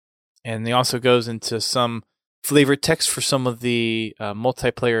 And it also goes into some flavored text for some of the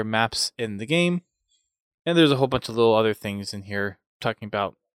multiplayer maps in the game. And there's a whole bunch of little other things in here talking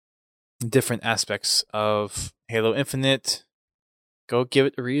about different aspects of Halo Infinite. Go give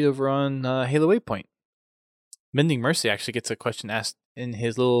it a read over on Halo Waypoint. Mending Mercy actually gets a question asked in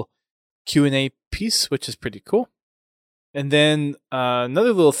his little Q&A piece, which is pretty cool. And then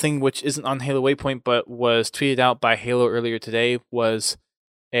another little thing which isn't on Halo Waypoint but was tweeted out by Halo earlier today was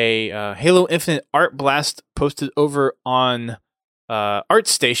a Halo Infinite art blast posted over on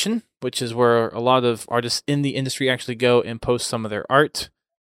ArtStation, which is where a lot of artists in the industry actually go and post some of their art.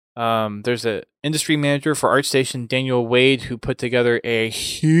 There's an industry manager for ArtStation, Daniel Wade, who put together a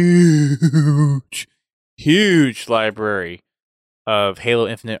huge library of Halo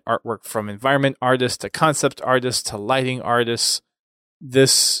Infinite artwork, from environment artists to concept artists to lighting artists.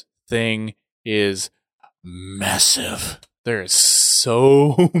 This thing is massive. There is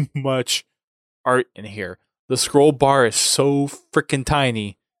so much art in here. The scroll bar is so freaking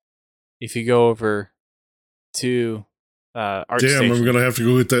tiny. If you go over to ArtStation, damn, I'm gonna have to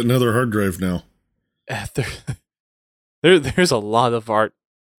go get that another hard drive now. There's a lot of art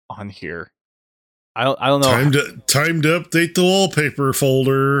on here. I don't know. Time to update the wallpaper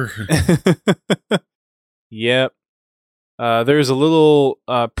folder. Yep. There's a little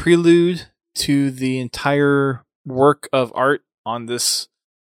prelude to the entire work of art on this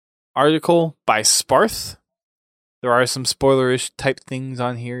article by Sparth. There are some spoilerish type things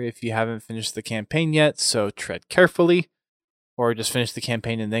on here if you haven't finished the campaign yet, so tread carefully, or just finish the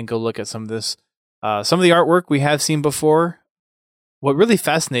campaign and then go look at some of this. Some of the artwork we have seen before. What really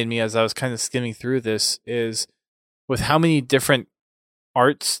fascinated me as I was kind of skimming through this is with how many different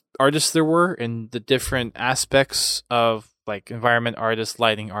artists there were in the different aspects of like environment artists,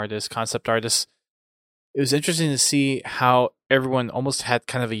 lighting artists, concept artists. It was interesting to see how everyone almost had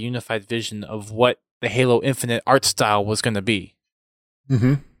kind of a unified vision of what the Halo Infinite art style was going to be.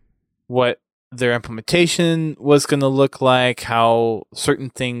 Mm-hmm. What their implementation was going to look like, how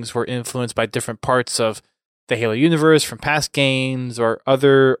certain things were influenced by different parts of the Halo universe from past games or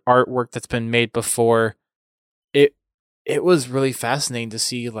other artwork that's been made before. it was really fascinating to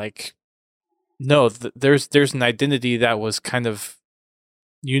see, like, no, there's an identity that was kind of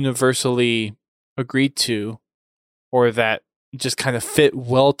universally agreed to, or that just kind of fit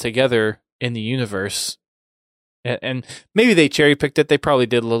well together in the universe. And maybe they cherry picked it. They probably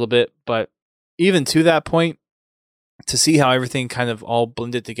did a little bit, but even to that point, to see how everything kind of all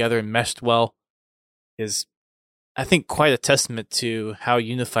blended together and meshed well is, I think, quite a testament to how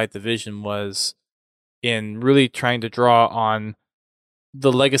unified the vision was in really trying to draw on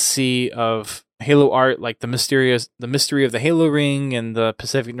the legacy of Halo art, like the mystery of the Halo ring and the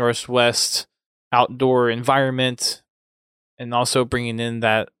Pacific Northwest outdoor environment, and also bringing in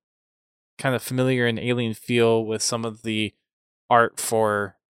that kind of familiar and alien feel with some of the art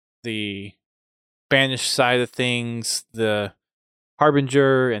for the Banished side of things, the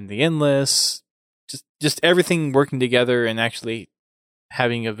Harbinger and the Endless, just everything working together and actually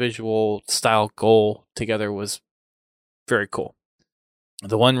having a visual style goal together was very cool.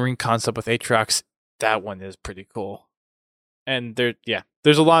 The One Ring concept with Aatrox, that one is pretty cool. And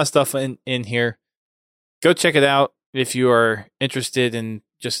there's a lot of stuff in here. Go check it out if you are interested in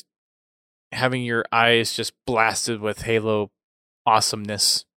just having your eyes just blasted with Halo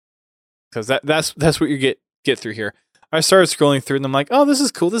awesomeness. Because that's what you get through here. I started scrolling through and I'm like, oh, this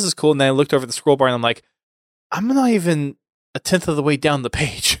is cool. And then I looked over the scroll bar and I'm like, I'm not even a tenth of the way down the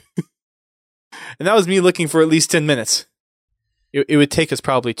page. And that was me looking for at least 10 minutes. It would take us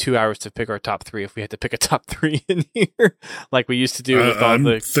probably 2 hours to pick our top 3 if we had to pick a top 3 in here, like we used to do with all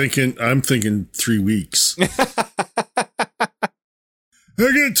the. I'm thinking 3 weeks. I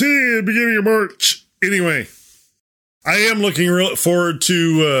get to you at the beginning of March. Anyway, I am looking forward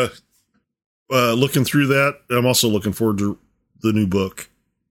to looking through that. I'm also looking forward to the new book.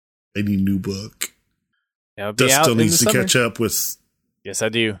 Any new book. Yeah, Dust still needs to catch up with. Yes, I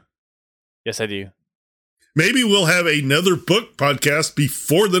do. Maybe we'll have another book podcast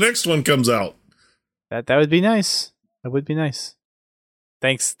before the next one comes out. That would be nice.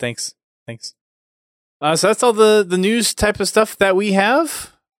 Thanks. So that's all the news type of stuff that we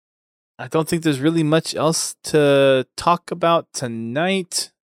have. I don't think there's really much else to talk about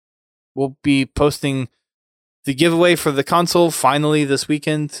tonight. We'll be posting the giveaway for the console finally this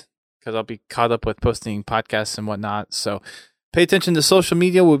weekend, because I'll be caught up with posting podcasts and whatnot. So pay attention to social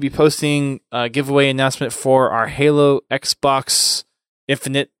media. We'll be posting a giveaway announcement for our Halo Xbox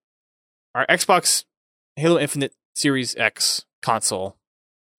Halo Infinite Series X console.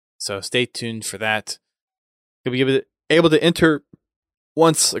 So stay tuned for that. You'll be able to enter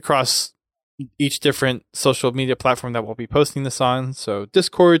once across each different social media platform that we'll be posting this on. So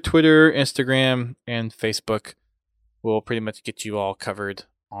Discord, Twitter, Instagram, and Facebook will pretty much get you all covered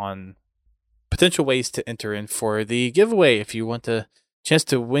on potential ways to enter in for the giveaway if you want a chance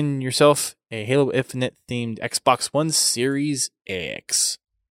to win yourself a Halo Infinite themed Xbox One Series X.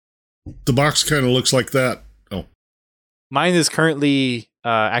 The box kind of looks like that. Oh, mine is currently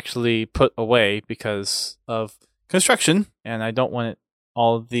actually put away because of construction, and I don't want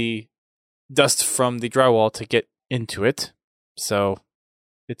all of the dust from the drywall to get into it. So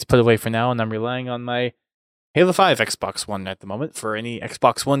it's put away for now, and I'm relying on my Halo 5 Xbox One at the moment for any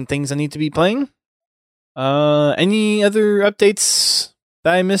Xbox One things I need to be playing. Any other updates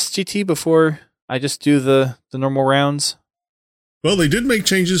that I missed, GT, before I just do the normal rounds? Well, they did make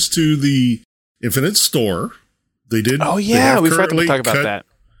changes to the Infinite Store. They did. Oh yeah, we forgot to talk about that.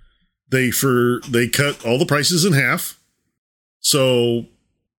 They cut all the prices in half. So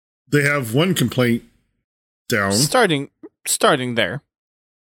they have one complaint down. Starting there.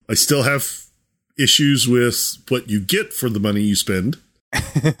 I still have issues with what you get for the money you spend.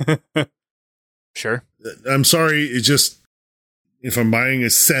 Sure. I'm sorry. It's just, if I'm buying a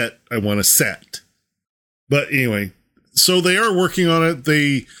set, I want a set. But anyway, so they are working on it.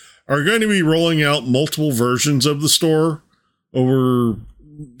 They are going to be rolling out multiple versions of the store over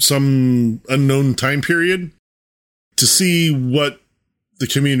some unknown time period to see what the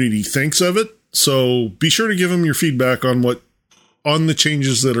community thinks of it. So be sure to give them your feedback on the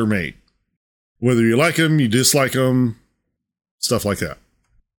changes that are made. Whether you like them, you dislike them, stuff like that.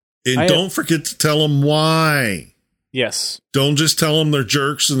 And don't forget to tell them why. Yes. Don't just tell them they're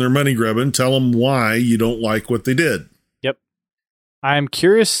jerks and they're money grubbing. Tell them why you don't like what they did. Yep. I'm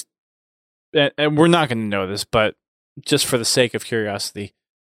curious, and we're not going to know this, but just for the sake of curiosity,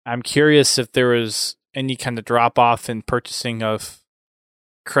 I'm curious if there was any kind of drop off in purchasing of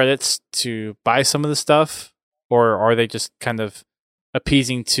credits to buy some of the stuff, or are they just kind of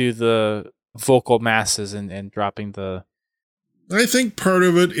appeasing to the vocal masses and dropping the... I think part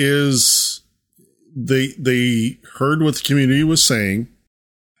of it is they heard what the community was saying.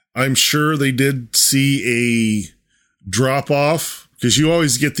 I'm sure they did see drop off because you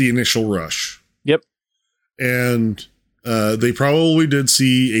always get the initial rush. Yep. And they probably did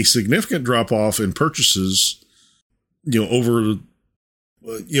see a significant drop off in purchases, over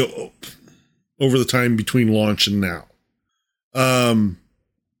the time between launch and now.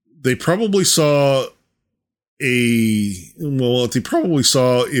 They probably saw what they probably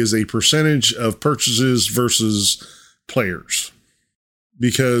saw is a percentage of purchases versus players,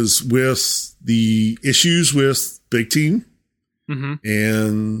 because with the issues with Big Team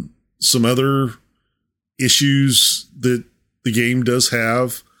and some other issues that the game does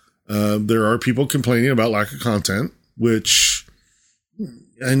have, there are people complaining about lack of content,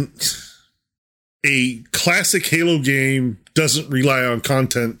 and a classic Halo game doesn't rely on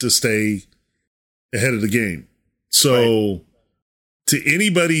content to stay ahead of the game. So to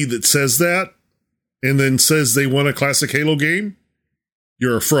anybody that says that and then says they want a classic Halo game,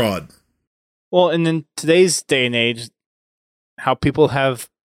 you're a fraud. Well, and in today's day and age, how people have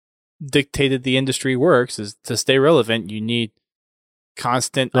dictated the industry works is to stay relevant, you need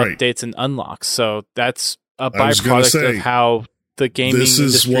constant updates and unlocks. So that's a byproduct of how the gaming industry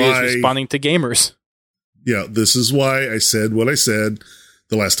is responding to gamers. Yeah, this is why I said what I said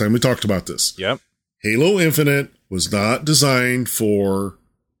the last time we talked about this. Yep. Halo Infinite was not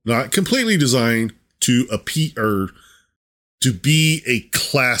completely designed to be a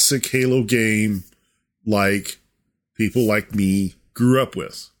classic Halo game like people like me grew up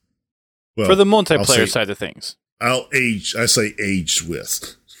with. Well, for the multiplayer side of things. I say aged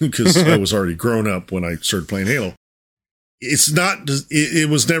with, because I was already grown up when I started playing Halo. It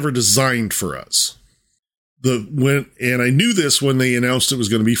was never designed for us. And I knew this when they announced it was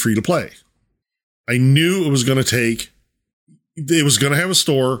going to be free to play. I knew it was going to have a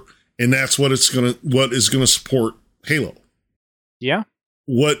store, and that's what is going to support Halo. Yeah.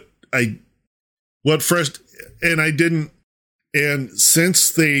 And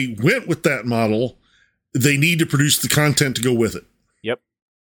since they went with that model, they need to produce the content to go with it. Yep.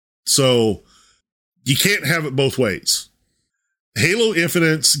 So you can't have it both ways. Halo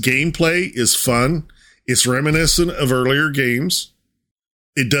Infinite's gameplay is fun. It's reminiscent of earlier games.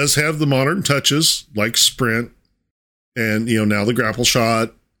 It does have the modern touches like sprint and, now the grapple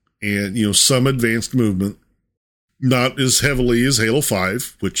shot and, some advanced movement. Not as heavily as Halo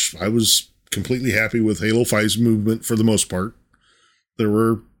 5, which I was completely happy with Halo 5's movement for the most part. There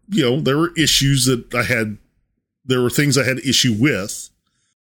were issues there were things I had issue with.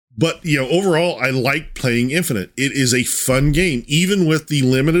 But, overall, I like playing Infinite. It is a fun game, even with the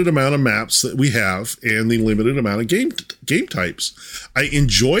limited amount of maps that we have and the limited amount of game types. I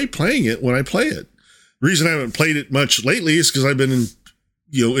enjoy playing it when I play it. The reason I haven't played it much lately is because I've been,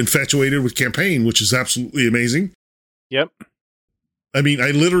 infatuated with campaign, which is absolutely amazing. Yep. I mean,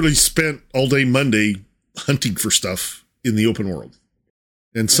 I literally spent all day Monday hunting for stuff in the open world.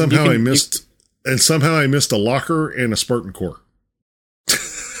 And somehow I missed a locker and a Spartan core.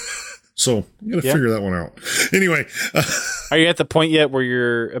 So I'm going to figure that one out. Anyway. Are you at the point yet where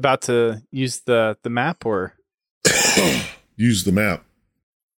you're about to use the map or? Use the map.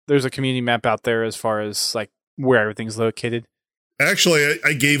 There's a community map out there as far as like where everything's located. Actually,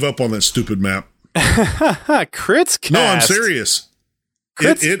 I gave up on that stupid map. Critscast. No, I'm serious.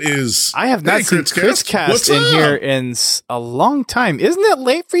 It is. I have not seen Critscast in here in a long time. Isn't it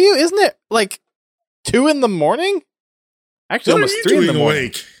late for you? Isn't it like 2 a.m? Actually, almost 3 a.m.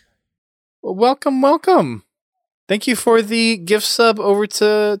 Awake? Well, welcome. Thank you for the gift sub over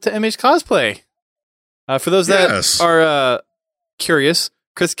to MH Cosplay. For those that are curious,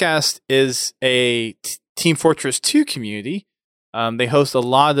 Critscast is a Team Fortress 2 community. They host a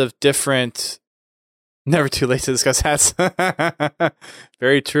lot of different. Never too late to discuss hats.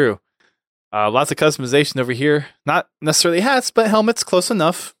 Very true. Lots of customization over here. Not necessarily hats, but helmets. Close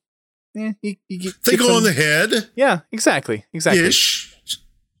enough. They go on the head. Yeah, exactly. Ish.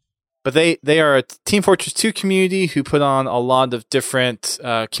 But they are a Team Fortress 2 community who put on a lot of different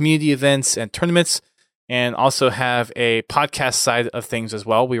community events and tournaments, and also have a podcast side of things as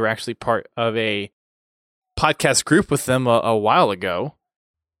well. We were actually part of a podcast group with them a while ago.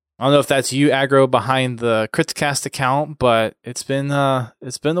 I don't know if that's you, Aggro, behind the Critscast account, but it's been a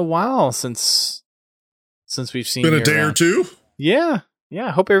while since we've seen. Been a day or two. Yeah.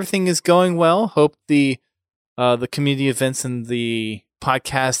 Hope everything is going well. Hope the community events and the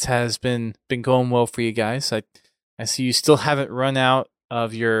podcast has been going well for you guys. I see you still haven't run out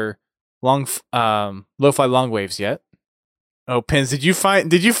of your lo-fi long waves yet. Oh, Pins, did you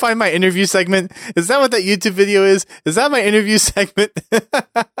find my interview segment? Is that what that YouTube video is? Is that my interview segment?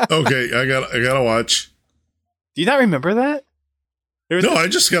 Okay, I gotta watch. Do you not remember that? No, I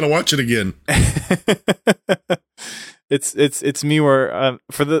just gotta watch it again. it's me where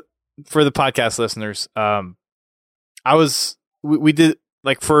for the podcast listeners, we did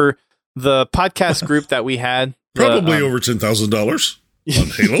like for the podcast group that we had probably over $10,000 on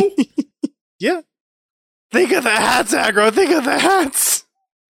Halo. Yeah. Think of the hats, Aggro. Think of the hats.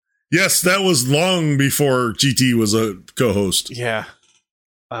 Yes, that was long before GT was a co-host. Yeah.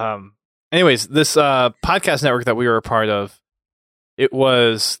 Anyways, this podcast network that we were a part of, it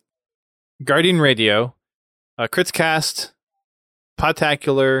was Guardian Radio, Critscast,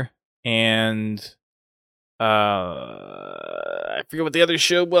 Podtacular, and I forget what the other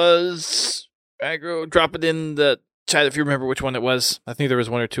show was. Aggro, drop it in the chat if you remember which one it was. I think there was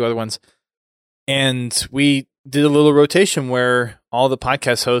one or two other ones. And we did a little rotation where all the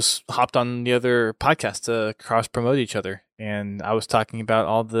podcast hosts hopped on the other podcast to cross-promote each other. And I was talking about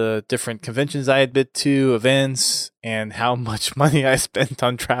all the different conventions I had been to, events, and how much money I spent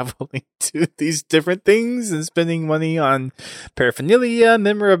on traveling to these different things and spending money on paraphernalia,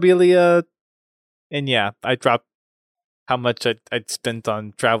 memorabilia. And yeah, I dropped how much I'd spent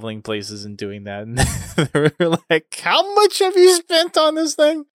on traveling places and doing that. And they were like, how much have you spent on this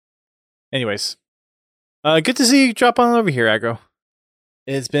thing? Anyways, good to see you drop on over here, Aggro.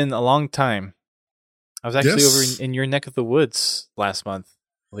 It's been a long time. I was actually over in your neck of the woods last month,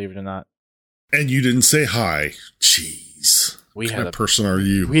 believe it or not. And you didn't say hi. Jeez. What kind of person are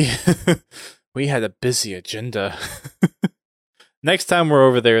you? We had a busy agenda. Next time we're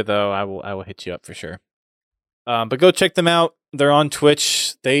over there, though, I will hit you up for sure. But go check them out. They're on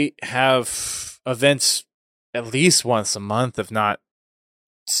Twitch. They have events at least once a month, if not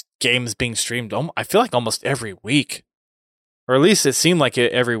games being streamed. I feel like almost every week, or at least it seemed like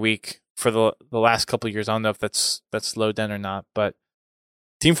it every week for the last couple of years. I don't know if that's slowed down or not, but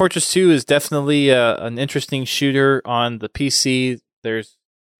Team Fortress 2 is definitely an interesting shooter on the PC. There's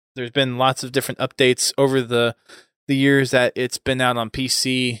been lots of different updates over the years that it's been out on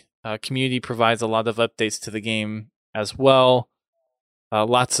PC. Community provides a lot of updates to the game as well.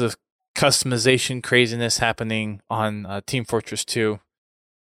 Lots of customization craziness happening on Team Fortress 2.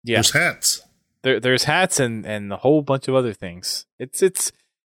 Yeah, there's hats. There's hats and a whole bunch of other things. It's its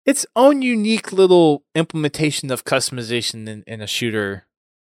own unique little implementation of customization in a shooter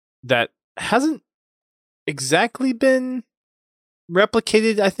that hasn't exactly been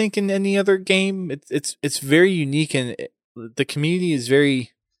replicated, I think, in any other game. It's very unique, and the community is very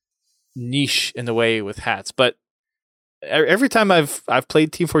niche in a way with hats. But every time I've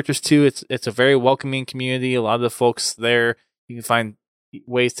played Team Fortress 2, it's a very welcoming community. A lot of the folks there, you can find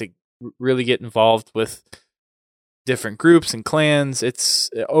ways to really get involved with different groups and clans. It's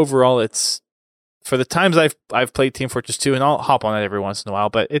for the times I've played Team Fortress 2, and I'll hop on it every once in a while,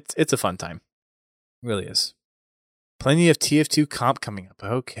 but it's a fun time. It really is. Plenty of TF2 comp coming up.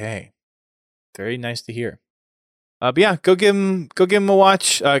 Okay. Very nice to hear. But yeah, go give him a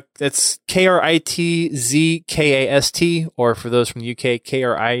watch. It's KRITZKAST, or for those from the UK,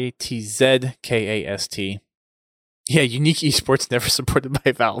 KRITZKAST. Yeah, Unique Esports never supported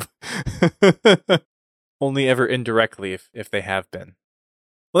by Valve. Only ever indirectly if they have been.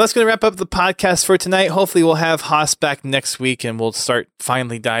 Well, that's going to wrap up the podcast for tonight. Hopefully we'll have Haas back next week, and we'll start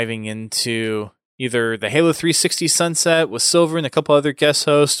finally diving into either the Halo 360 Sunset with Silver and a couple other guest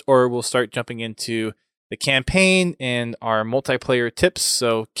hosts, or we'll start jumping into the campaign and our multiplayer tips.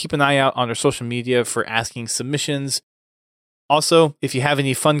 So keep an eye out on our social media for asking submissions. Also, if you have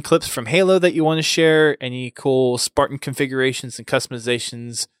any fun clips from Halo that you want to share, any cool Spartan configurations and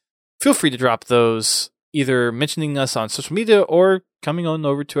customizations, feel free to drop those, either mentioning us on social media or coming on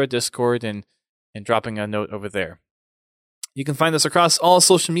over to our Discord and dropping a note over there. You can find us across all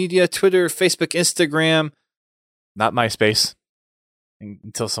social media, Twitter, Facebook, Instagram, not MySpace,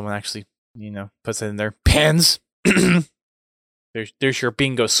 until someone actually, puts it in their pens. There's your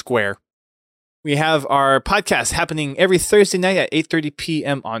bingo square. We have our podcast happening every Thursday night at 8:30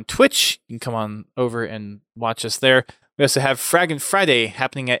 p.m. on Twitch. You can come on over and watch us there. We also have Fraggin' Friday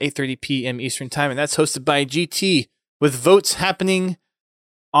happening at 8:30 p.m. Eastern Time, and that's hosted by GT, with votes happening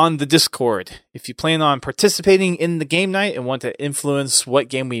on the Discord. If you plan on participating in the game night and want to influence what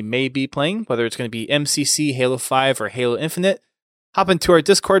game we may be playing, whether it's going to be MCC, Halo 5, or Halo Infinite, hop into our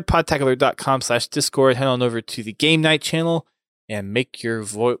Discord, podtacular.com/Discord, head on over to the game night channel, and make your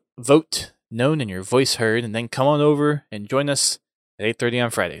vote known and your voice heard, and then come on over and join us at 8:30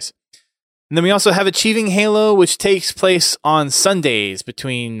 on Fridays. And then we also have Achieving Halo, which takes place on Sundays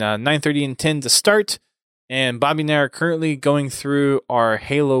between 9:30 and 10 to start. And Bobby and I are currently going through our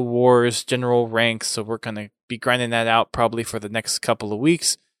Halo Wars general ranks, so we're going to be grinding that out probably for the next couple of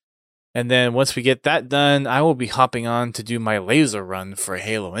weeks. And then once we get that done, I will be hopping on to do my laser run for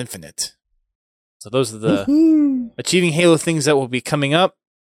Halo Infinite. So those are the Achieving Halo things that will be coming up.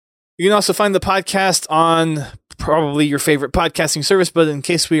 You can also find the podcast on probably your favorite podcasting service, but in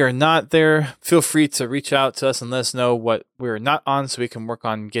case we are not there, feel free to reach out to us and let us know what we're not on so we can work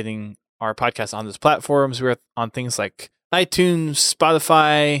on getting our podcast on those platforms. We're on things like iTunes,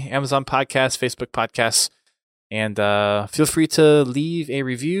 Spotify, Amazon Podcasts, Facebook Podcasts, and feel free to leave a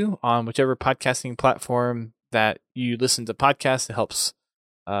review on whichever podcasting platform that you listen to podcasts. It helps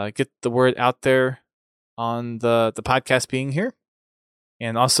get the word out there on the podcast being here.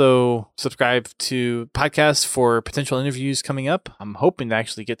 And also subscribe to podcasts for potential interviews coming up. I'm hoping to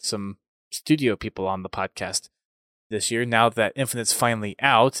actually get some studio people on the podcast this year now that Infinite's finally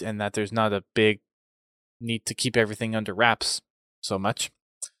out and that there's not a big need to keep everything under wraps so much.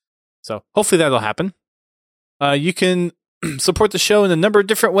 So hopefully that'll happen. You can support the show in a number of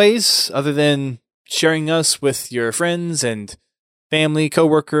different ways other than sharing us with your friends and family,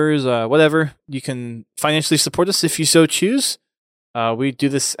 coworkers, whatever. You can financially support us if you so choose. We do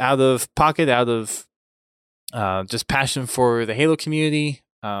this out of pocket, out of just passion for the Halo community.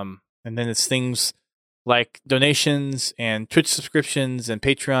 And then it's things like donations and Twitch subscriptions and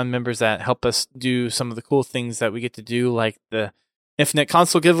Patreon members that help us do some of the cool things that we get to do, like the Infinite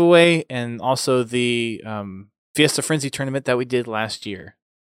console giveaway and also the Fiesta Frenzy tournament that we did last year.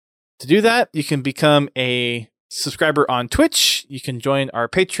 To do that, you can become a subscriber on Twitch. You can join our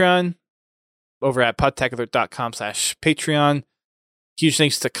Patreon over at podtacular.com/Patreon. Huge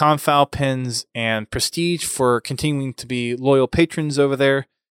thanks to Confal, Pins, and Prestige for continuing to be loyal patrons over there.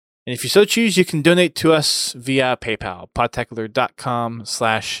 And if you so choose, you can donate to us via PayPal,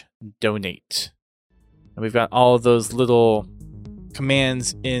 podtacular.com/donate. And we've got all of those little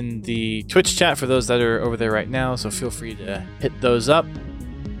commands in the Twitch chat for those that are over there right now, so feel free to hit those up.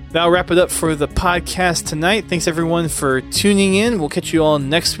 That'll wrap it up for the podcast tonight. Thanks everyone for tuning in. We'll catch you all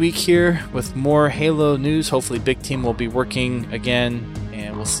next week here with more Halo news. Hopefully Big Team will be working again,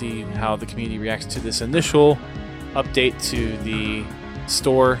 and we'll see how the community reacts to this initial update to the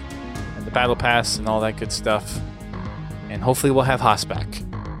store and the battle pass and all that good stuff. And hopefully we'll have Haas back.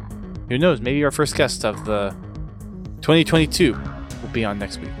 Who knows, maybe our first guest of the 2022 will be on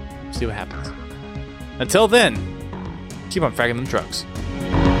next week. See what happens. Until then, keep on fragging them trucks.